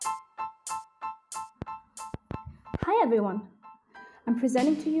everyone! I'm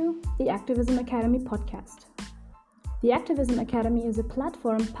presenting to you the Activism Academy podcast. The Activism Academy is a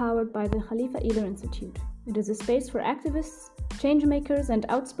platform powered by the Khalifa Eiler Institute. It is a space for activists, changemakers, and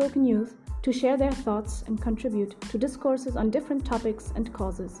outspoken youth to share their thoughts and contribute to discourses on different topics and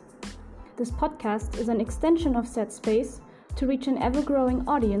causes. This podcast is an extension of said space to reach an ever-growing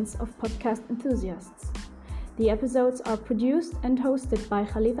audience of podcast enthusiasts. The episodes are produced and hosted by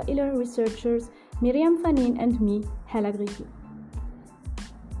Khalifa Eiler researchers Miriam Fanin and me, Hella Griechu.